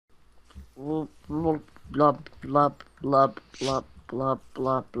Blub blub blub blub blub blub blub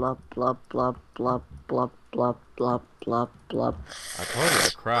blub blub blub blub blub blub blub blub blub. I told you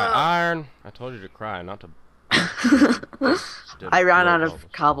to cry. Iron! I told you to cry, not to... I ran out bubbles.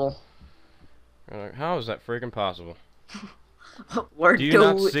 of cobble. You're like, how is that freaking possible? Do you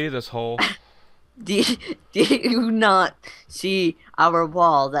not see this hole? Do you not see our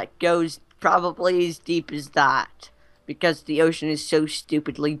wall that goes probably as deep as that? Because the ocean is so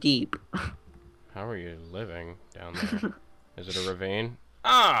stupidly deep. How are you living down there? Is it a ravine?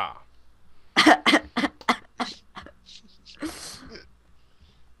 Ah!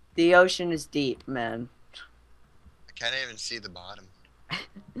 The ocean is deep, man. I can't even see the bottom.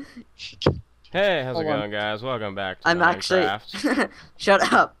 Hey, how's Hold it on. going, guys? Welcome back to I'm Minecraft. actually...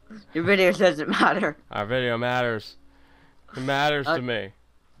 Shut up. Your video doesn't matter. Our video matters. It matters to me.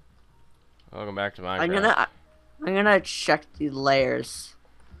 Welcome back to Minecraft. I'm gonna check the layers.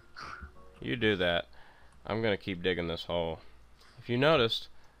 You do that. I'm gonna keep digging this hole. If you noticed...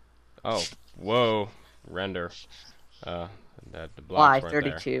 Oh, whoa. Render. The blocks Why? weren't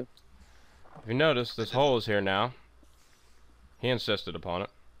 32. there. If you notice, this hole is here now. He insisted upon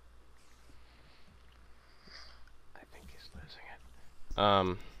it. I think he's losing it.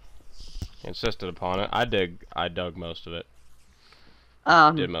 He insisted upon it. I dug most of it.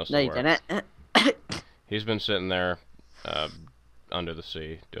 Did most of the work. No, you didn't. He's been sitting there, under the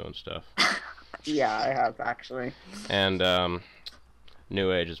sea, doing stuff. Yeah, I have actually. And,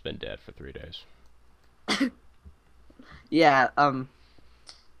 NewAge has been dead for 3 days. Yeah,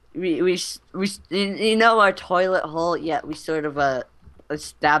 we you know our toilet hole? Yeah, we sort of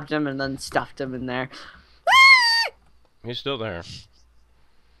stabbed him and then stuffed him in there. He's still there.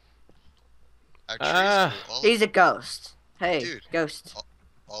 Our trees grew. He's a ghost. Hey, Dude, ghost.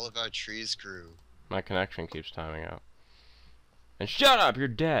 all of our trees grew. My connection keeps timing out. And shut up! You're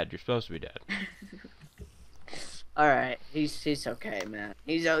dead. You're supposed to be dead. All right, he's okay, man.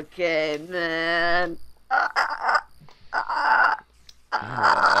 He's okay, man. I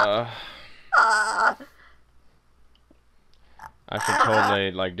should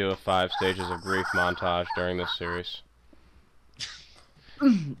totally do a 5 stages of grief montage during this series.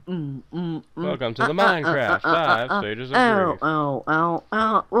 Welcome to the Minecraft 5 stages of grief.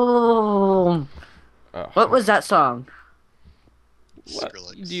 Oh. What was that song? What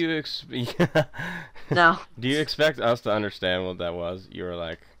do you No. Do you expect us to understand what that was? You were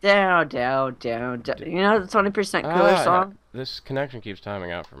like... Down. You know the 20% Cooler song? Yeah. This connection keeps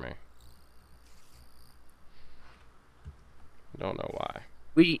timing out for me. Don't know why.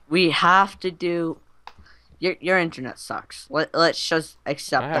 We have to do... Your internet sucks. Let's just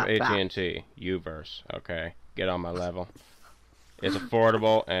accept that I have fact. AT&T Uverse, okay? Get on my level. It's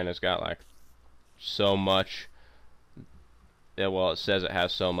affordable, and it's got, so much... Yeah, well, it says it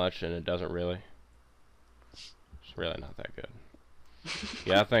has so much, and it doesn't really. It's really not that good.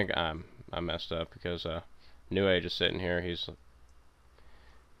 Yeah, I think I messed up, because NewAge is sitting here. He's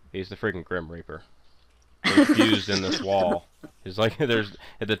the freaking Grim Reaper. He's fused in this wall. He's like,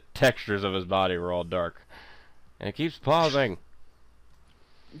 the textures of his body were all dark. And it keeps pausing.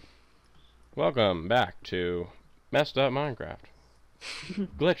 Welcome back to Messed Up Minecraft.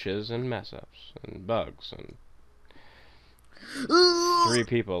 Glitches and mess-ups and bugs and 3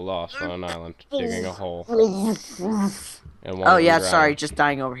 people lost on an island digging a hole. And one Oh of them yeah, drowned. sorry, just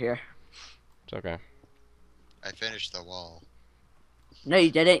dying over here. It's okay. I finished the wall. No,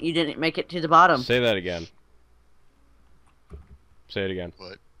 you didn't. You didn't make it to the bottom. Say that again. Say it again.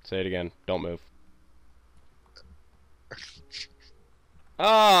 What? Say it again. Don't move.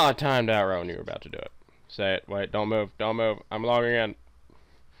 Ah, I timed out right when you were about to do it. Say it. Wait, don't move. Don't move. I'm logging in.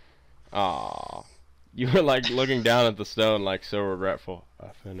 Ah. You were looking down at the stone so regretful.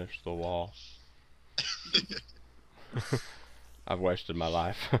 I finished the wall. I've wasted my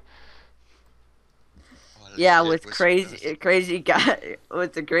life. Yeah, with crazy guy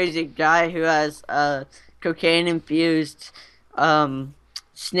with the crazy guy who has cocaine infused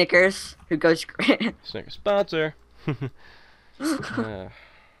Snickers who goes Snickers sponsor.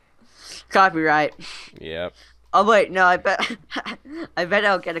 Copyright. Yep. Oh wait, no, I bet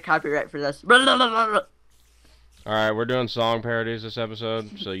I'll get a copyright for this. Alright, we're doing song parodies this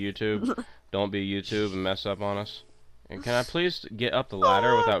episode, so YouTube, don't be YouTube and mess up on us. And can I please get up the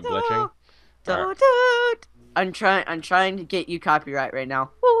ladder without glitching? Right. I'm trying to get you copyright right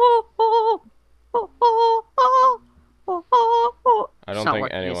now. I don't think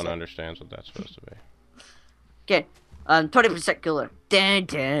anyone understands what that's supposed to be. Okay, 20% cooler. Dun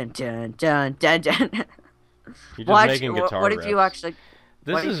dun dun dun dun dun. You're just making guitar What if riffs. you actually?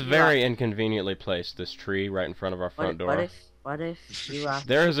 This is very inconveniently placed, this tree right in front of our front door. What if you actually?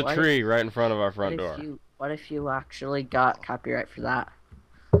 There is a what tree right in front of our What front if door. what if you actually got copyright for that?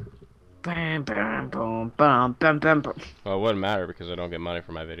 Bam, bam, boom, bam, bam, bam, bam. Well, it wouldn't matter because I don't get money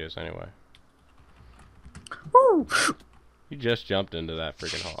for my videos anyway. Woo! You just jumped into that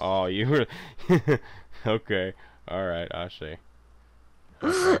freaking hole. Oh, you were... Okay. Alright, I see.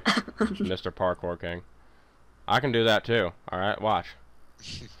 Okay. Mr. Parkour King. I can do that too. Alright, watch.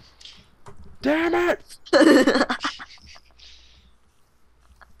 Damn it!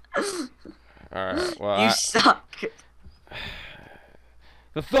 Alright, well, You suck.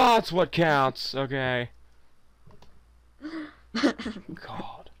 the thought's what counts, okay?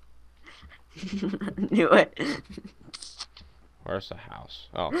 God. Knew it. Where's the house?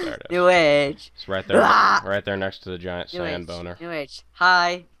 Oh, there it is. NewAge. It's right there, Ah! right there next to the giant sand boner. NewAge.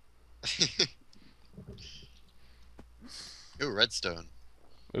 Hi. Ooh, redstone.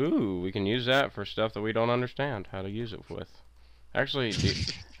 Ooh, we can use that for stuff that we don't understand how to use it with. Actually,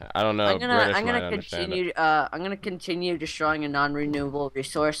 I don't know. I'm British gonna might understand continue. it. I'm gonna continue destroying a non-renewable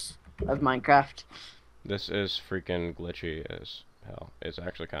resource of Minecraft. This is freaking glitchy as hell. It's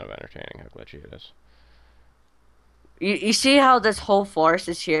actually kind of entertaining how glitchy it is. You see how this whole forest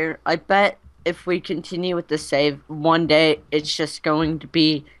is here? I bet if we continue with the save, one day it's just going to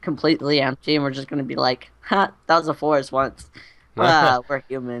be completely empty, and we're just gonna be like, "Ha, that was a forest once." We're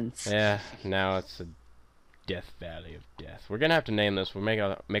humans. Yeah, now it's a Death Valley of Death. We're gonna have to name this. We'll make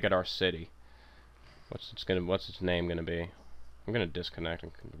it our city. What's its name gonna be? I'm gonna disconnect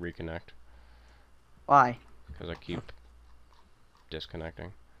and reconnect Why? because I keep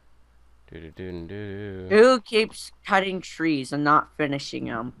disconnecting. Do. Who keeps cutting trees and not finishing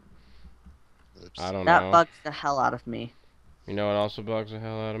them? Oops. I don't That know. bugs the hell out of me. You know what also bugs the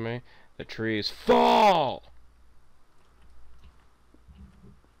hell out of me? The trees fall!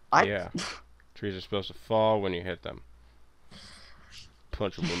 I Yeah. Trees are supposed to fall when you hit them.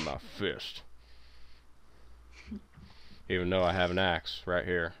 Punch them with my fist. Even though I have an axe right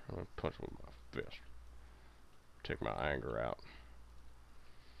here. I'm going to punch them with my fist. Take my anger out.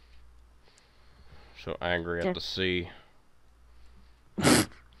 So angry at the sea.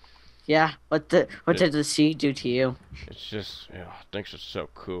 Yeah. What did the sea do to you? It's just, it thinks it's so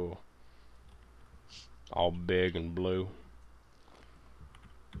cool. All big and blue.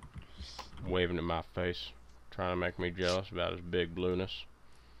 Waving in my face. Trying to make me jealous about his big blueness.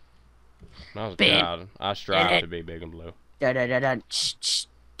 When I was a child, I strived to be big and blue. Da-da-da-dun,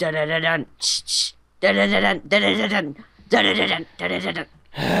 da-da-da-dun, da-da-da-dun, da-da-da-dun, da-da-da-dun, da-da-da-dun.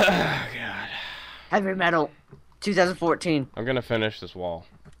 Oh, God. Heavy metal, 2014. I'm gonna finish this wall.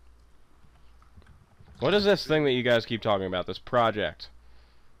 What is this thing that you guys keep talking about? This project.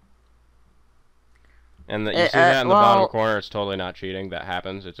 And that you see that in the bottom corner, it's totally not cheating. That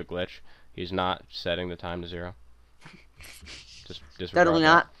happens. It's a glitch. He's not setting the time to 0. Just disregard Totally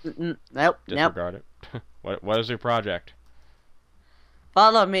that. not. Nope. Disregard it. What is your project?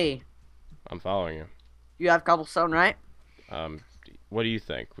 Follow me. I'm following you. You have cobblestone, right? What do you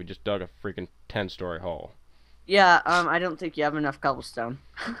think? We just dug a freaking 10-story hole. Yeah. I don't think you have enough cobblestone.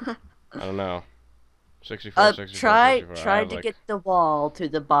 I don't know. 64, 64, try 64. try to get the wall to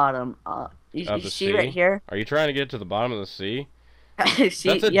the bottom. You Of the see sea? right here? Are you trying to get to the bottom of the sea? See,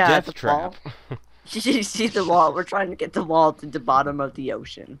 That's a yeah, death the trap. wall. You see the wall? We're trying to get the wall to the bottom of the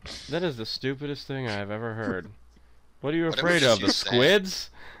ocean. That is the stupidest thing I have ever heard. What are you What if afraid we of? just The use sand? squids?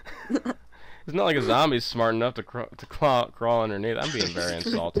 It's not like a zombie's smart enough to crawl underneath. I'm being very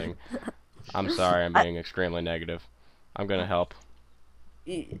insulting. I'm sorry, I'm being extremely negative. I'm gonna help.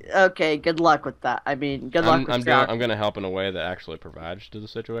 Okay, good luck with that. I mean, good luck with that. I'm gonna help in a way that actually provides to the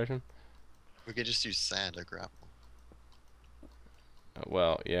situation. We could just use sand to grapple.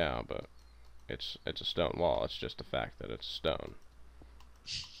 Well, yeah, but it's a stone wall. It's just the fact that it's stone.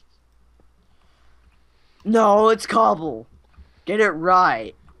 No, it's cobble. Get it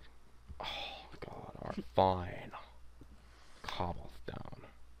right. Oh God, our fine cobblestone.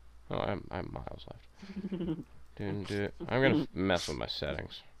 Oh, I have miles left. I'm gonna mess with my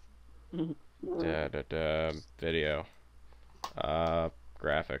settings. Video.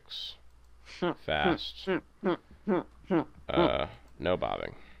 Graphics. Fast. No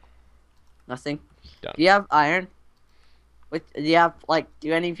bobbing. Nothing. Done. Do you have iron? Do you have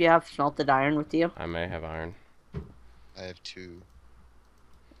do any of you have smelted iron with you? I may have iron. I have 2.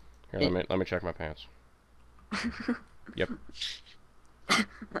 Here, let me check my pants. Yep.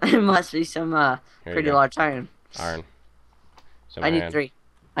 It must be some Here you pretty go. large iron. Iron. It's in I my need hand. 3.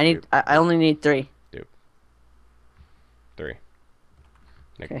 I only need 3. 3.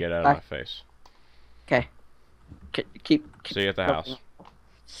 Nick, Okay, get out bye. of my face. Okay. Keep. See you at the house.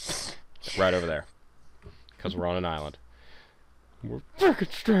 Right over there. Because we're on an island. We're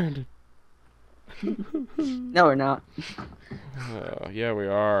freaking stranded. No, we're not. Yeah, we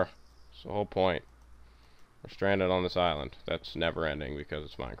are. That's the whole point. We're stranded on this island. That's never ending because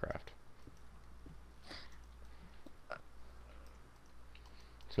it's Minecraft.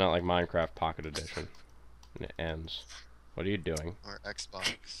 It's not like Minecraft Pocket Edition. And it ends. What are you doing? Or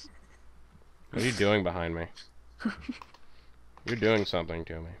Xbox. What are you doing behind me? You're doing something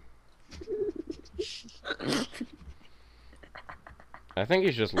to me. I think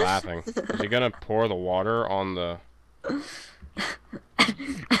he's just laughing. Is he gonna pour the water on the dick?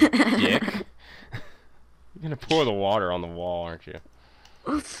 You're gonna pour the water on the wall, aren't you?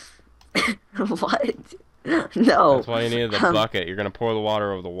 What? No. That's why you needed the bucket. You're gonna pour the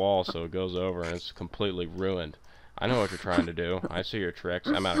water over the wall so it goes over and it's completely ruined. I know what you're trying to do. I see your tricks.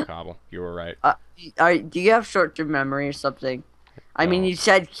 I'm out of cobble. You were right. Do you have short-term memory or something? I mean, you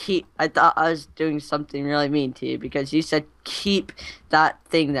said keep. I thought I was doing something really mean to you because you said keep that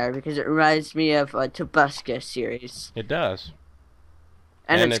thing there because it reminds me of a Tobuscus series. It does.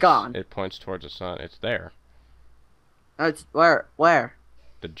 And it's gone. It points towards the sun. It's there. Oh, it's where? Where?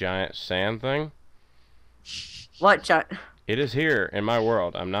 The giant sand thing? What giant? It is here in my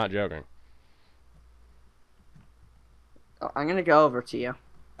world. I'm not joking. Oh, I'm gonna go over to you.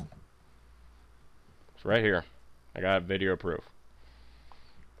 It's right here. I got video proof.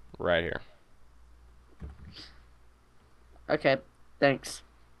 Right here. Okay, thanks.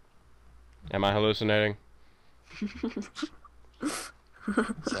 Am I hallucinating? It's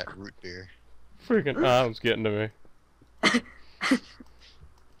that root beer. Freaking island's getting to me.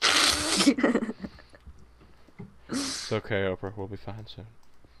 It's okay, Oprah. We'll be fine soon.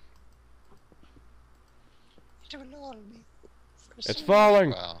 It's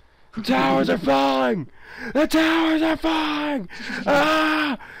falling! Wow. The towers are falling! The towers are falling!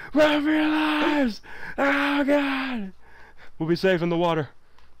 Ah! Run for your lives! Oh, God! We'll be safe in the water.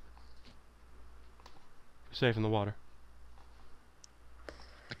 Safe in the water.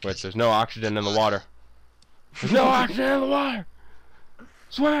 Wait, there's no oxygen in the water. There's no oxygen in the water!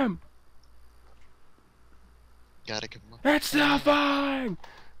 Swim! Gotta come on. It's still falling!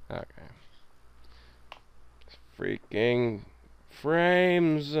 Okay. Freaking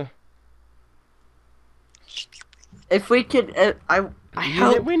frames. If we could, I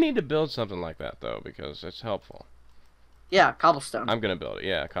hope. We need to build something like that though because it's helpful. Yeah, cobblestone. I'm gonna build it.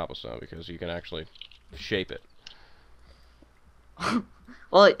 Yeah, cobblestone because you can actually shape it.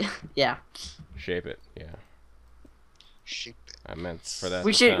 Well, yeah. Shape it. Yeah. Shape it. I meant for that.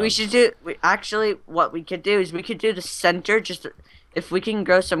 We should do. Actually, what we could do is we could do the center. Just if we can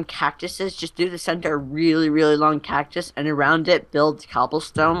grow some cactuses, just do the center a really, really long cactus, and around it build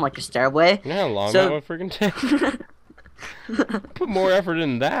cobblestone like a stairway. You know how long So- that would freaking take? Put more effort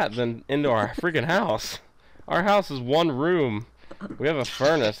in that than into our freaking house. Our house is one room. We have a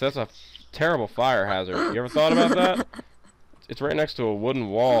furnace. That's a terrible fire hazard. You ever thought about that? It's right next to a wooden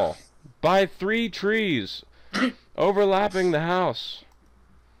wall. By 3 trees overlapping the house.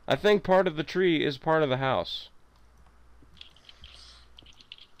 I think part of the tree is part of the house.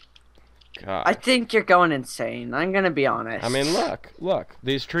 God. I think you're going insane. I'm gonna be honest. I mean, look.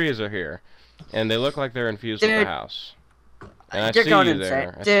 These trees are here, and they look like they're infused with the Dude. house. And I You're see going you insane.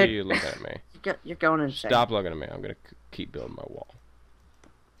 there. I Dude. see you looking at me. You're going insane. Stop looking at me. I'm gonna keep building my wall.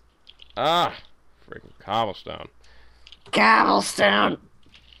 Ah, freaking cobblestone. Cobblestone.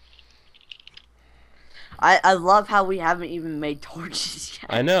 I love how we haven't even made torches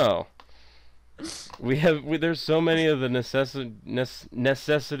yet. I know. There's so many of the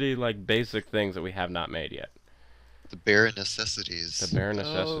necessity like basic things that we have not made yet. The bare necessities. The bare Oh,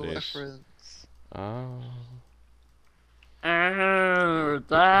 necessities. reference. Oh. Oh,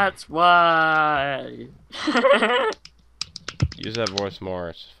 that's why. Use that voice more.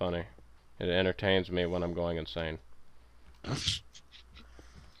 It's funny. It entertains me when I'm going insane.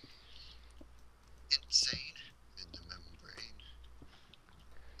 Insane in the membrane.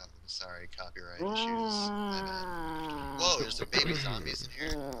 Oh, sorry, copyright issues. My bad. Whoa, there's some baby zombies in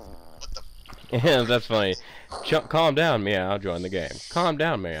here. What the? Yeah, that's funny. Calm down, Meow. Join the game. Calm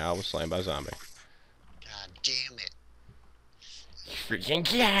down, Meow. Was slain by a zombie. God damn it! Freaking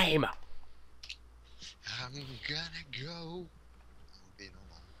game! I'm gonna go. Be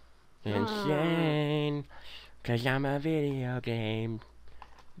normal. Insane. Cause I'm a video game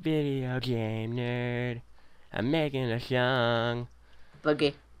nerd. I'm making a song.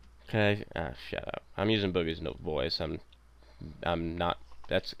 Boogie. Cause, shut up. I'm using Boogie's no voice. I'm not.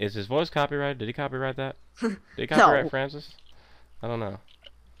 Is his voice copyrighted? Did he copyright that? Did he copyright No. Francis? I don't know.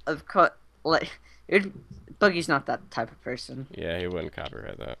 Of course, Boogie's not that type of person. Yeah, he wouldn't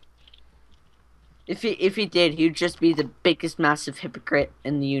copyright that. If he did, he'd just be the biggest massive hypocrite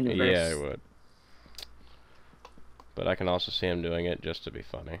in the universe. Yeah, he would. But I can also see him doing it just to be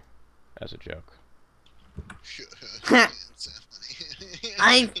funny, as a joke. It's so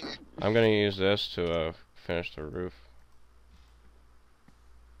funny. I'm gonna use this to finish the roof.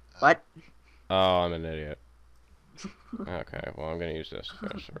 What? Oh, I'm an idiot. Okay, well I'm gonna use this to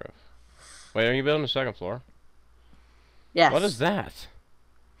finish the roof. Wait, are you building the second floor? Yes. What is that?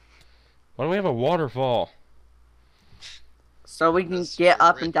 Why do we have a waterfall? So we can That's get for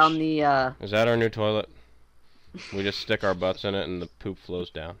up and down rich. the. Is that our new toilet? We just stick our butts in it and the poop flows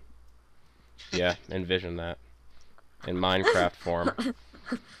down. Yeah, envision that. In Minecraft form.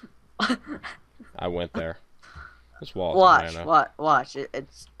 I went there. This wall is high enough. Watch.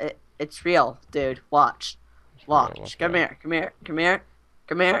 It's real, dude. Watch. It's real, Watch. what's Come that? here. Come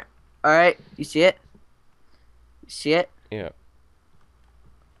here. All right. You see it? You see it? Yeah.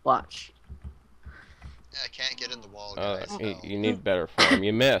 Watch. Yeah, I can't get in the wall, guys. No. You need better form.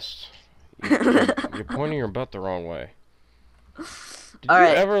 You missed. You're pointing your butt the wrong way. Did All you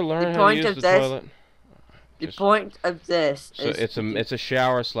right, ever learn the how to point use of the this- toilet? The Just- point of this So is it's a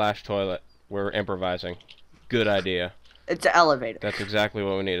shower / toilet. We're improvising. Good idea. it's an elevator. That's exactly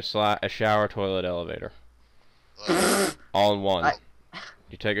what we need. A shower, toilet, elevator. Well, All in one. I-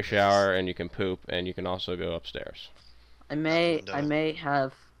 You take a shower and you can poop and you can also go upstairs. I may window.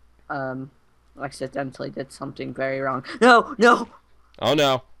 have accidentally did something very wrong. No. Oh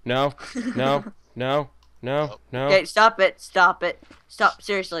no. No. No. No. No. No. Okay, stop it. Stop.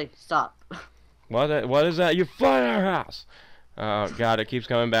 Seriously, stop. What is that? You flooded our house. Oh god, it keeps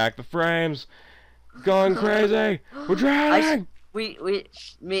coming back. The frames going crazy. We're drowning. Me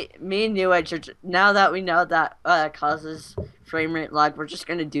and NewAge are now that we know that causes frame rate lag, we're just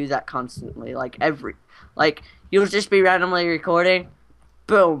gonna do that constantly. Like you'll just be randomly recording,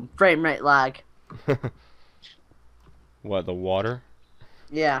 boom, frame rate lag. What, the water?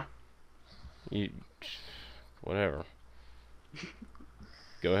 Yeah. Whatever.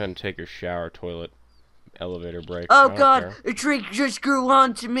 Go ahead and take your shower, toilet, elevator break. I Oh don't God, care. a tree just grew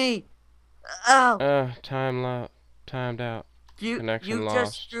onto me. Oh. Timed out. You Connection just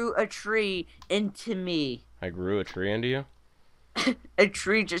lost. threw a tree into me. I grew a tree into you? A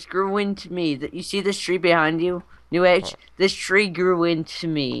tree just grew into me. That you see this tree behind you, NewAge? This tree grew into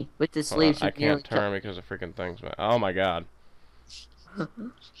me with its Hold on, leaves. I with nearly can't turn because the freaking thing's... Oh my god.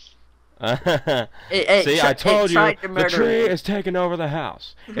 It See, I told you, tried to the murder tree me. is taking over the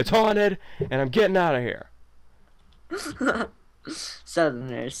house. It's haunted, and I'm getting out of here.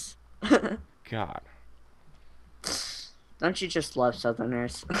 Southerners. God. Don't you just love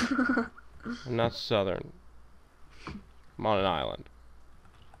Southerners? I'm not southern. I'm on an island.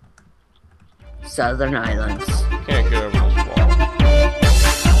 Southern Islands. Can't get over this